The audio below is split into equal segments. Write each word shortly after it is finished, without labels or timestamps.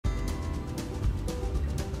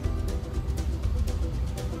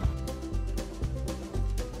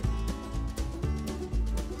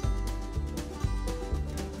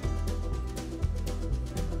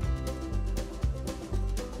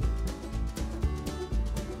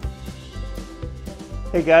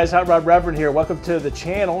Hey guys, Hot Rod Reverend here. Welcome to the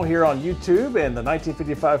channel here on YouTube and the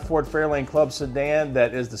 1955 Ford Fairlane Club sedan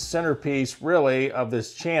that is the centerpiece really of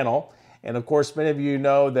this channel. And of course, many of you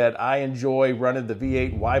know that I enjoy running the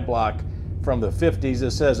V8 Y block from the 50s.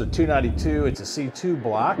 This says a 292, it's a C2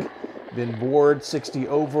 block. Been bored 60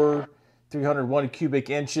 over, 301 cubic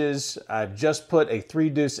inches. I've just put a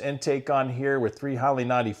 3-deuce intake on here with 3 Holley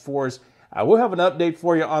 94s. I will have an update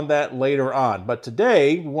for you on that later on, but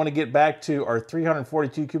today we want to get back to our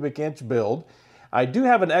 342 cubic inch build. I do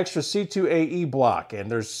have an extra C2AE block, and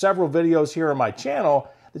there's several videos here on my channel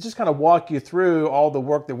that just kind of walk you through all the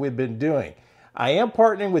work that we've been doing. I am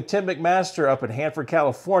partnering with Tim McMaster up in Hanford,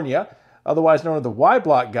 California, otherwise known as the Y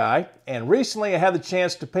block guy, and recently I had the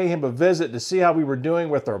chance to pay him a visit to see how we were doing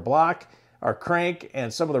with our block, our crank,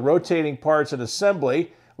 and some of the rotating parts and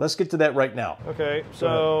assembly. Let's get to that right now. Okay,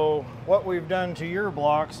 so what we've done to your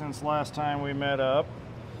block since last time we met up,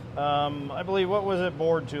 I believe, what was it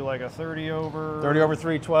bored to, like a 30 over? 30 over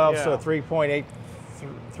 312, yeah. so 3.83.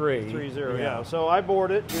 3.0, yeah. So I bored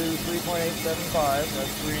it to 3.875,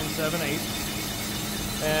 that's 3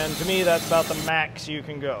 7/8. And to me, that's about the max you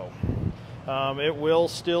can go. It will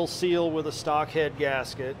still seal with a stock head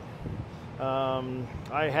gasket.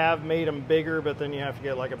 I have made them bigger, but then you have to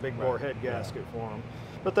get like a big bore head gasket for them.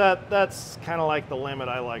 But that's kind of like the limit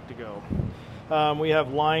I like to go. We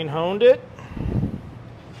have line honed it,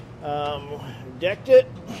 decked it.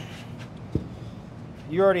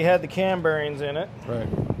 You already had the cam bearings in it. Right.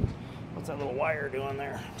 What's that little wire doing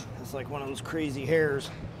there? It's like one of those crazy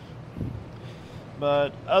hairs.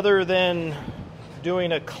 But other than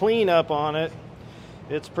doing a cleanup on it,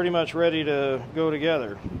 it's pretty much ready to go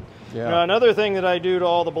together. Yeah. Now, another thing that I do to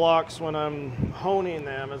all the blocks when I'm honing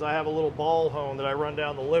them is I have a little ball hone that I run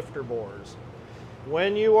down the lifter bores.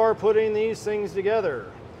 When you are putting these things together,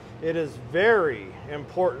 it is very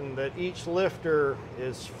important that each lifter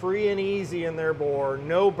is free and easy in their bore,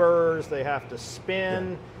 no burrs, they have to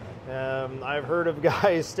spin. Yeah. I've heard of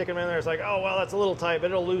guys sticking them in there, it's like, oh, well, that's a little tight,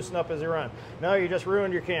 but it'll loosen up as you run. No, you just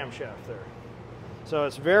ruined your camshaft there. So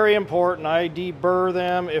it's very important. I deburr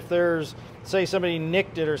them. If there's, say somebody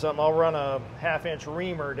nicked it or something, I'll run a 1/2-inch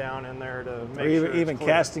reamer down in there to make sure even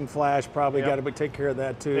casting flash, probably got to take care of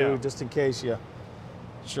that too, just in case you.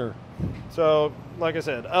 Sure. So, like I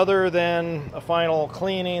said, other than a final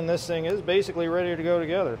cleaning, this thing is basically ready to go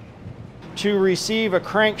together. To receive a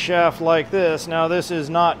crankshaft like this, now this is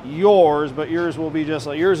not yours, but yours will be just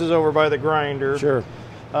like, yours is over by the grinder. Sure.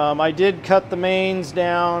 I did cut the mains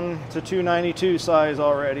down to 292 size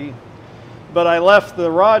already, but I left the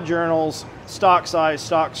rod journals stock size,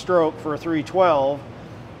 stock stroke for a 312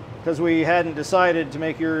 because we hadn't decided to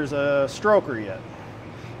make yours a stroker yet.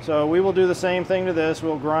 So we will do the same thing to this.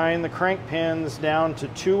 We'll grind the crank pins down to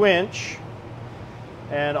 2-inch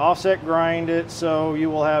and offset grind it so you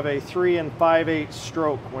will have a 3 5/8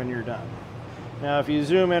 stroke when you're done. Now if you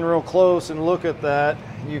zoom in real close and look at that,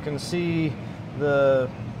 you can see the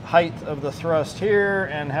height of the thrust here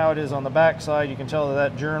and how it is on the back side. You can tell that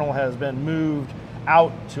that journal has been moved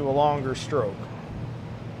out to a longer stroke.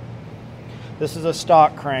 This is a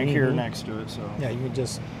stock crank here next to it. So yeah, you can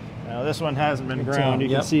just. Now this one hasn't been ground. You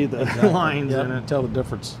can see the lines in it. Tell the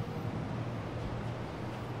difference.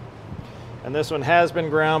 And this one has been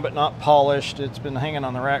ground but not polished. It's been hanging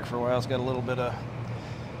on the rack for a while. It's got a little bit of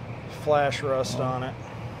flash rust on it.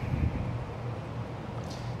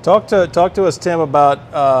 Talk to us, Tim, about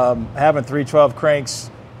having 312 cranks,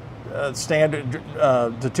 standard,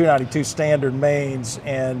 the 292 standard mains,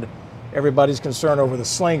 and everybody's concerned over the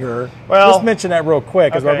slinger. Well, just mention that real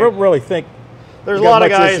quick, because I really think there's a lot of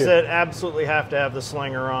guys that absolutely have to have the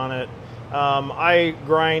slinger on it. I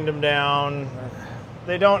grind them down.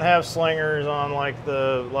 They don't have slingers on like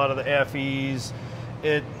a lot of the FEs.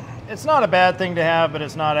 It's not a bad thing to have, but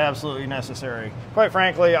it's not absolutely necessary. Quite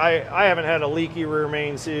frankly, I haven't had a leaky rear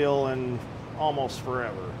main seal in almost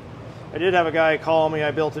forever. I did have a guy call me.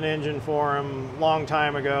 I built an engine for him a long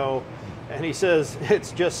time ago, and he says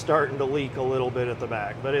it's just starting to leak a little bit at the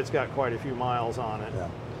back, but it's got quite a few miles on it.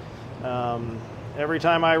 Yeah. Every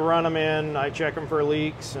time I run them in, I check them for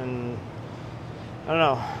leaks, and I don't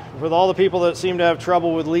know. With all the people that seem to have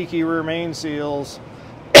trouble with leaky rear main seals,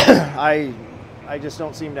 I just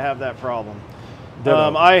don't seem to have that problem.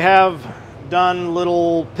 I have done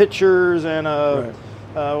little pictures and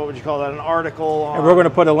what would you call that, an article on... And we're going to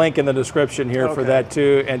put a link in the description here for that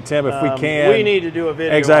too. And Tim, if we can... We need to do a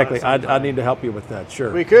video. Exactly. I need to help you with that,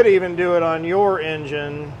 sure. We could even do it on your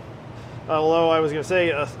engine, although I was going to say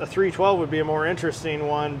a 312 would be a more interesting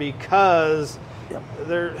one because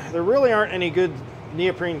there really aren't any good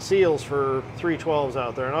neoprene seals for 312s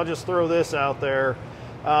out there. And I'll just throw this out there.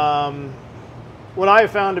 what I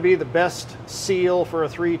found to be the best seal for a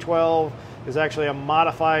 312 is actually a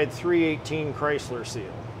modified 318 Chrysler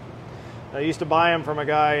seal. I used to buy them from a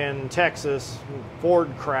guy in Texas, Ford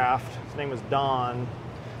Craft. His name was Don,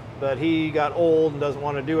 but he got old and doesn't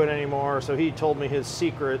want to do it anymore, so he told me his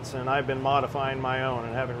secrets, and I've been modifying my own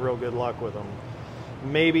and having real good luck with them.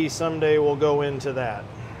 Maybe someday we'll go into that,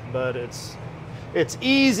 but it's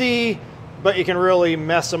easy, but you can really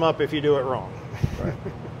mess them up if you do it wrong. Right.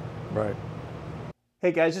 Right.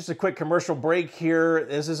 Hey guys, just a quick commercial break here.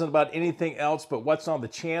 This isn't about anything else but what's on the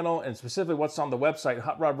channel and specifically what's on the website,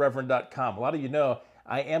 hotrodreverend.com. A lot of you know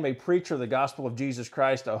I am a preacher of the gospel of Jesus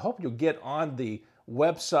Christ. I hope you'll get on the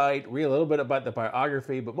website, read a little bit about the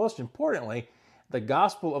biography, but most importantly, the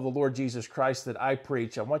gospel of the Lord Jesus Christ that I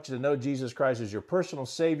preach. I want you to know Jesus Christ is your personal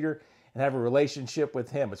Savior and have a relationship with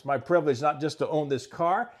Him. It's my privilege not just to own this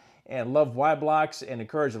car and love Y-blocks and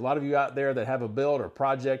encourage a lot of you out there that have a build or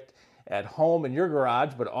project at home in your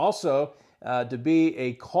garage, but also to be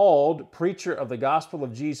a called preacher of the gospel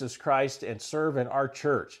of Jesus Christ and serve in our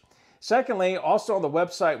church. Secondly, also on the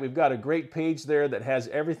website, we've got a great page there that has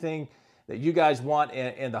everything that you guys want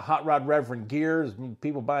in the Hot Rod Reverend gear.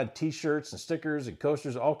 People buying t-shirts and stickers and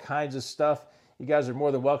coasters, all kinds of stuff. You guys are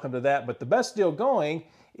more than welcome to that. But the best deal going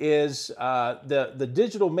is the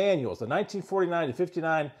digital manuals, the 1949 to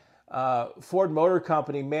 59 Ford Motor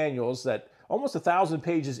Company manuals that almost 1,000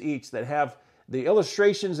 pages each that have the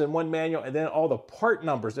illustrations in one manual and then all the part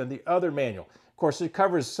numbers in the other manual. Of course, it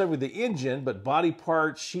covers some of the engine, but body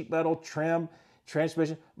parts, sheet metal, trim,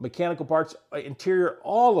 transmission, mechanical parts, interior,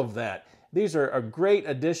 all of that. These are a great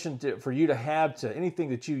addition for you to have to anything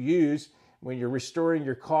that you use when you're restoring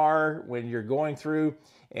your car, when you're going through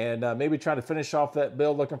and maybe trying to finish off that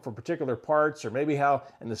build looking for particular parts, or maybe how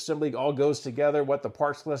an assembly all goes together, what the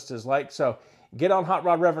parts list is like. So get on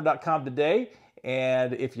hotrodreverend.com today,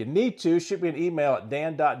 and if you need to, shoot me an email at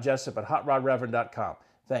dan.jessup@hotrodreverend.com.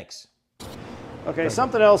 Thanks. Okay,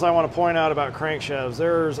 something else I want to point out about crankshafts.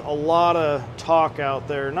 There's a lot of talk out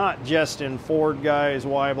there, not just in Ford guys,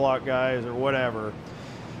 Y-block guys, or whatever,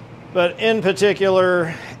 but in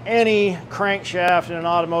particular, any crankshaft in an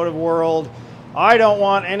automotive world, I don't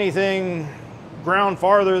want anything ground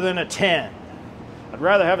farther than a 10. I'd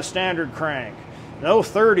rather have a standard crank. No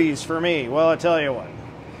 30s for me. Well, I tell you what,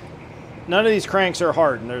 none of these cranks are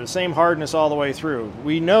hardened. They're the same hardness all the way through.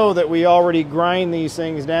 We know that we already grind these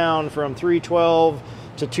things down from 312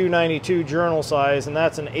 to 292 journal size, and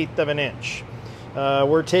that's 1/8 of an inch.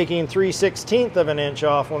 We're taking 3/16 of an inch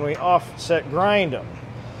off when we offset grind them.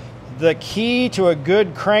 The key to a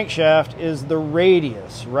good crankshaft is the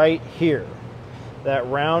radius right here, that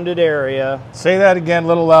rounded area. Say that again a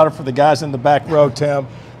little louder for the guys in the back row, Tim.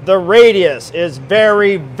 The radius is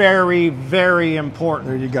very, very, very important.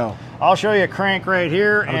 There you go. I'll show you a crank right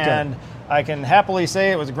here, okay. And I can happily say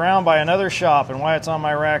it was ground by another shop, and why it's on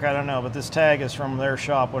my rack, I don't know, but this tag is from their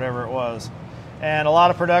shop, whatever it was. And a lot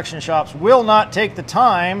of production shops will not take the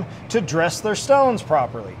time to dress their stones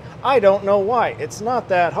properly. I don't know why. It's not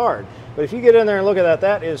that hard. But if you get in there and look at that,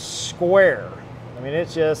 that is square. I mean,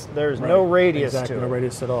 it's just, there's no radius to it. No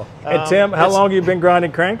radius at all. And Tim, how long have you been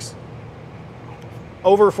grinding cranks?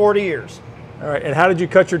 Over 40 years. All right, and how did you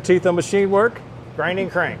cut your teeth on machine work? Grinding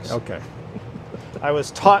cranks. Okay. I was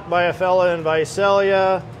taught by a fella in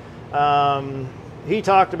Visalia. He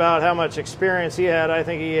talked about how much experience he had. I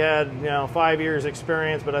think he had 5 years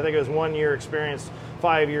experience, but I think it was 1 year experience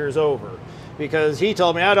 5 years over. Because he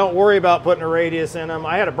told me, I don't worry about putting a radius in them.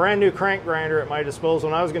 I had a brand new crank grinder at my disposal,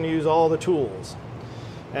 and I was going to use all the tools.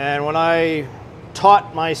 And when I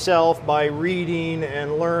taught myself by reading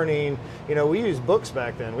and learning, we used books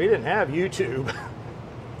back then. We didn't have YouTube.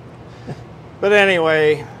 But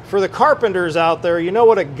anyway, for the carpenters out there, you know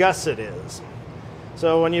what a gusset is.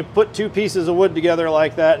 So when you put two pieces of wood together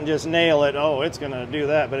like that and just nail it, oh, it's going to do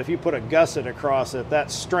that. But if you put a gusset across it,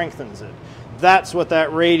 that strengthens it. That's what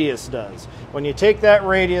that radius does. When you take that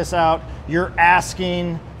radius out, you're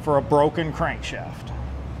asking for a broken crankshaft.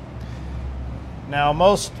 Now,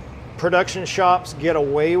 most production shops get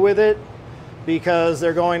away with it because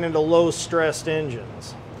they're going into low-stressed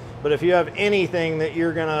engines. But if you have anything that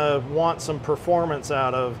you're going to want some performance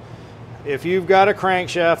out of, if you've got a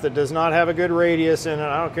crankshaft that does not have a good radius in it,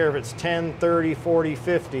 I don't care if it's 10, 30, 40,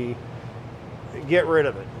 50, get rid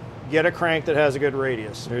of it. Get a crank that has a good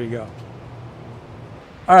radius. There you go.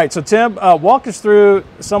 All right, so Tim, walk us through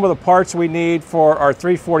some of the parts we need for our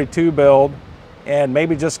 342 build, and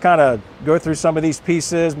maybe just kind of go through some of these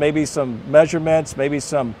pieces, maybe some measurements, maybe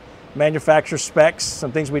some manufacturer specs,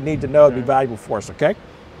 some things we need to know to be valuable for us, okay?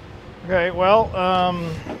 Okay, well,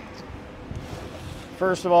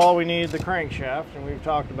 first of all, we need the crankshaft, and we've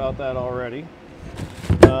talked about that already.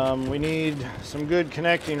 We need some good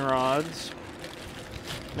connecting rods.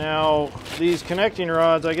 Now, these connecting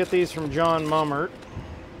rods, I get these from John Mummert.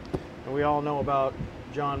 And we all know about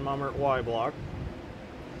John Mummert Y-Block.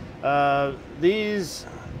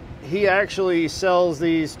 He actually sells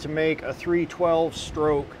these to make a 312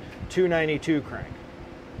 stroke 292 crank.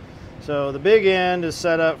 So the big end is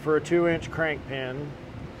set up for a 2-inch crank pin,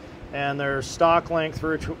 and their stock length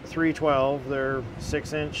for a 312, they're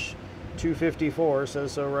 6-inch 254,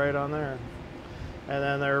 says so right on there. And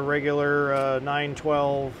then their regular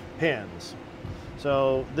 912 pins.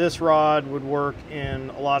 So this rod would work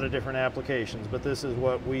in a lot of different applications, but this is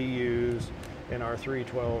what we use in our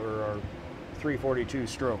 312 or our 342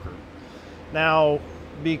 stroker. Now,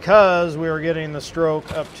 because we were getting the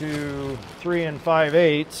stroke up to 3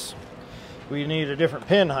 5/8, we need a different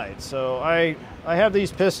pin height. So I have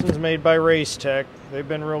these pistons made by Race Tech. They've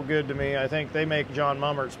been real good to me. I think they make John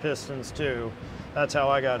Mummert's pistons too. That's how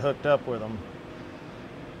I got hooked up with them.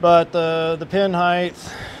 But the pin height,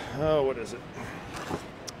 oh, what is it?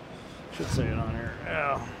 Should say it on here.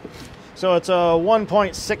 Yeah. So it's a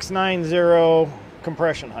 1.690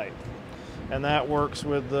 compression height, and that works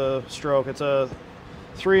with the stroke. It's a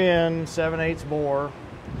 3 7/8 bore.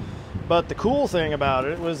 But the cool thing about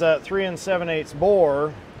it was that 3 7/8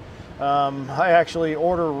 bore. I actually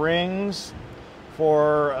order rings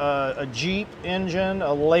for a Jeep engine,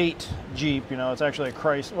 a late Jeep. You know, it's actually a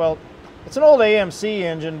Chrysler. Well, it's an old AMC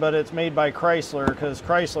engine, but it's made by Chrysler because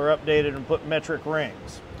Chrysler updated and put metric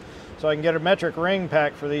rings. So I can get a metric ring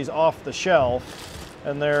pack for these off the shelf,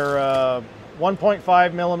 and they're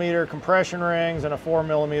 1.5 millimeter compression rings and a 4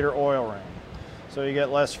 millimeter oil ring. So you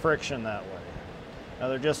get less friction that way. Now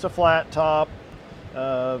they're just a flat top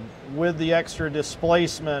with the extra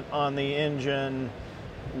displacement on the engine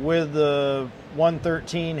with the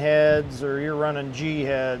 113 heads, or you're running G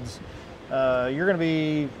heads, you're going to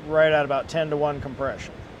be right at about 10-to-1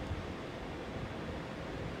 compression.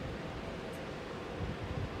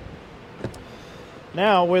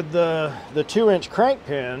 Now with the 2-inch crank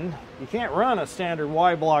pin, you can't run a standard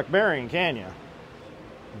Y-block bearing, can you?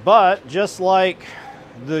 But just like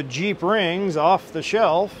the Jeep rings off the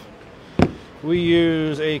shelf, we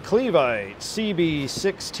use a Cleveite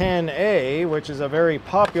CB610A, which is a very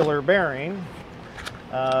popular bearing.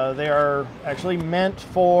 They are actually meant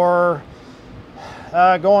for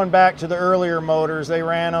going back to the earlier motors. They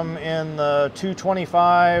ran them in the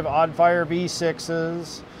 225 Oddfire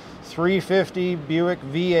V6s, 350 Buick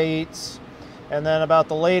V8s, and then about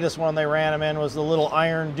the latest one they ran them in was the little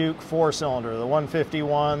Iron Duke 4-cylinder, the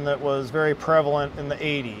 151 that was very prevalent in the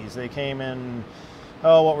 80s. They came in,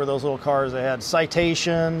 oh, what were those little cars they had?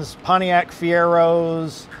 Citations, Pontiac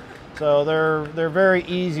Fieros. So they're very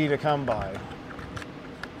easy to come by.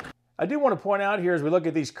 I do want to point out here as we look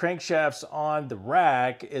at these crankshafts on the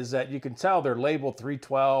rack is that you can tell they're labeled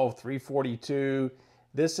 312, 342.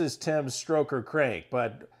 This is Tim's stroker crank,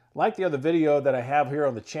 but like the other video that I have here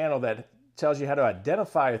on the channel that tells you how to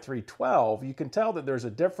identify a 312, you can tell that there's a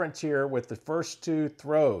difference here with the first two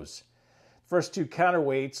throws. First two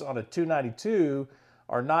counterweights on a 292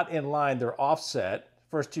 are not in line, they're offset.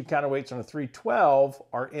 First two counterweights on a 312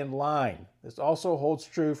 are in line. This also holds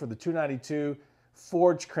true for the 292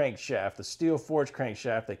 forged crankshaft, the steel forged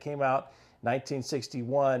crankshaft that came out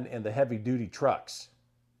 1961 in the heavy duty trucks.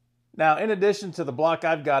 Now, in addition to the block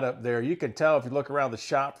I've got up there, you can tell if you look around the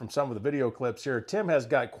shop from some of the video clips here, Tim has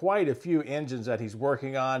got quite a few engines that he's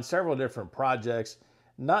working on, several different projects,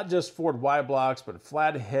 not just Ford Y-blocks, but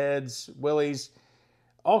flatheads, Willys,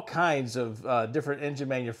 all kinds of different engine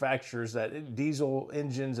manufacturers, that diesel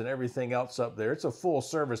engines and everything else up there. It's a full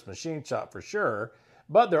service machine shop for sure,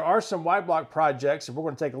 but there are some Y-block projects that we're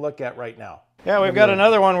going to take a look at right now. Yeah, we've got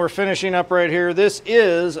another one we're finishing up right here. This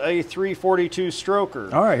is a 342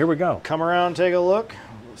 stroker. All right, here we go. Come around, take a look.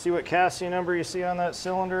 See what chassis number you see on that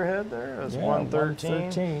cylinder head there? That's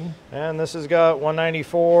 113. And this has got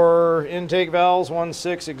 194 intake valves,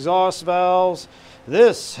 16 exhaust valves.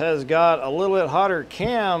 This has got a little bit hotter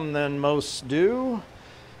cam than most do.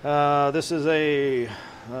 This is a,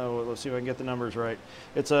 let's see if I can get the numbers right.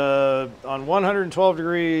 It's a, on 112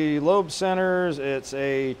 degree lobe centers, it's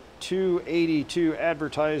a 282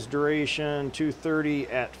 advertised duration, 230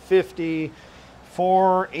 at 50,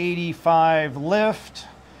 485 lift.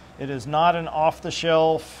 It is not an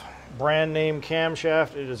off-the-shelf brand name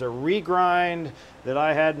camshaft. It is a regrind that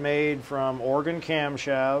I had made from Oregon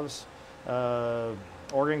camshafts.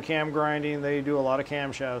 Oregon Cam Grinding, they do a lot of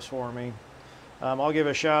camshafts for me. I'll give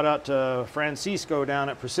a shout out to Francisco down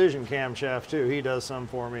at Precision Camshaft too. He does some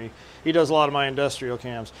for me. He does a lot of my industrial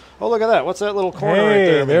cams. Oh, look at that. What's that little corner right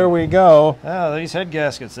there? There we go. Ah, these head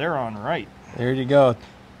gaskets, they're on right. There you go.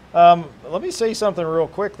 Let me say something real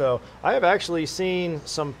quick though. I have actually seen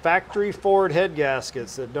some factory Ford head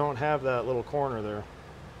gaskets that don't have that little corner there.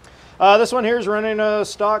 This one here is running a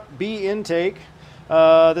stock B intake.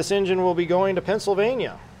 This engine will be going to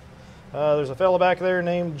Pennsylvania. There's a fellow back there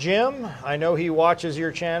named Jim. I know he watches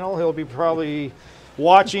your channel. He'll be probably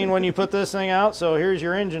watching when you put this thing out. So here's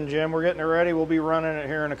your engine, Jim. We're getting it ready. We'll be running it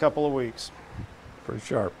here in a couple of weeks. Pretty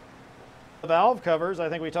sharp. The valve covers, I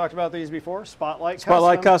think we talked about these before. Spotlight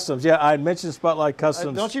Customs. Yeah, I mentioned Spotlight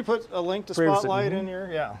Customs. Don't you put a link to Spotlight in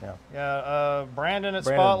your? Yeah. Brandon at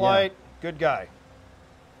Spotlight, good guy.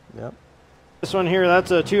 Yep. This one here,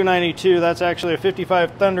 that's a 292. That's actually a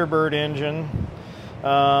 55 Thunderbird engine.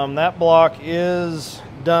 That block is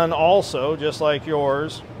done also, just like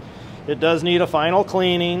yours. It does need a final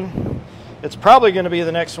cleaning. It's probably going to be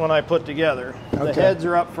the next one I put together. Okay. The heads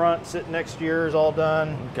are up front, sitting next to yours, all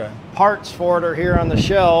done. Okay. Parts for it are here on the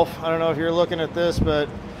shelf. I don't know if you're looking at this, but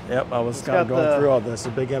yep, I was kind of going through all this. A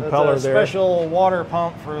big impeller there. Special water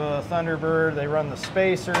pump for the Thunderbird. They run the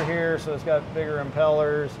spacer here, so it's got bigger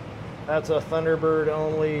impellers. That's a Thunderbird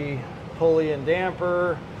only pulley and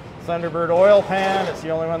damper. Thunderbird oil pan. It's the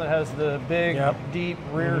only one that has the big, deep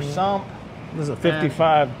rear sump. This is a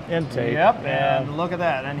 55 intake. Yep, and look at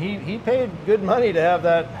that. And he paid good money to have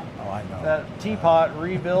that, that teapot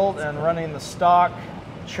rebuilt and running the stock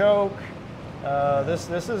choke. This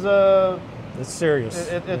is a... It's serious.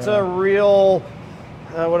 It's a real,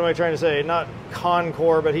 what am I trying to say? Not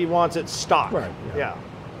Concord, but he wants it stock. Right. Yeah.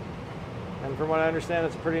 And from what I understand,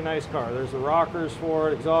 it's a pretty nice car. There's the rockers for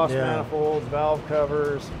it, exhaust manifolds, valve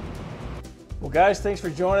covers. Well, guys, thanks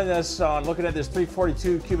for joining us on looking at this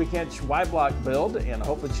 342 cubic inch Y block build, and I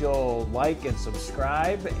hope that you'll like and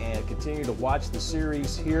subscribe and continue to watch the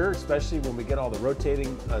series here, especially when we get all the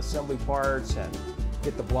rotating assembly parts and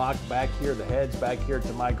get the block back here, the heads back here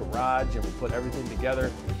to my garage, and we'll put everything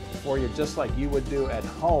together for you just like you would do at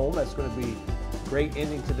home. That's going to be a great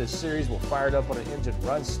ending to this series. We'll fire it up on an engine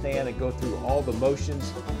run stand and go through all the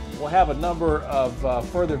motions. We'll have a number of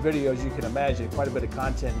further videos. You can imagine quite a bit of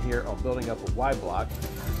content here on building up a Y block.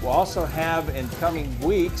 We'll also have in coming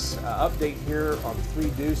weeks update here on the 3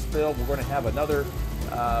 deuce build. We're going to have another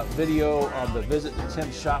video on the visit to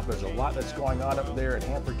Tim's shop. There's a lot that's going on up there in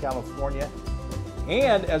Hanford, California.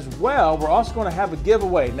 And as well, we're also going to have a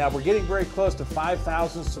giveaway. Now, we're getting very close to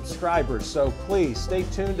 5,000 subscribers, so please stay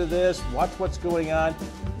tuned to this, watch what's going on.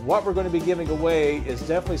 What we're going to be giving away is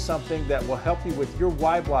definitely something that will help you with your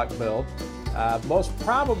Y block build. Most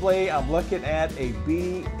probably, I'm looking at a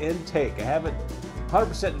B intake. I haven't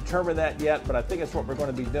 100% determined that yet, but I think that's what we're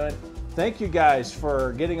going to be doing. Thank you guys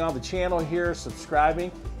for getting on the channel here,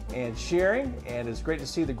 subscribing and sharing, and it's great to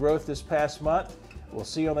see the growth this past month. We'll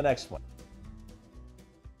see you on the next one.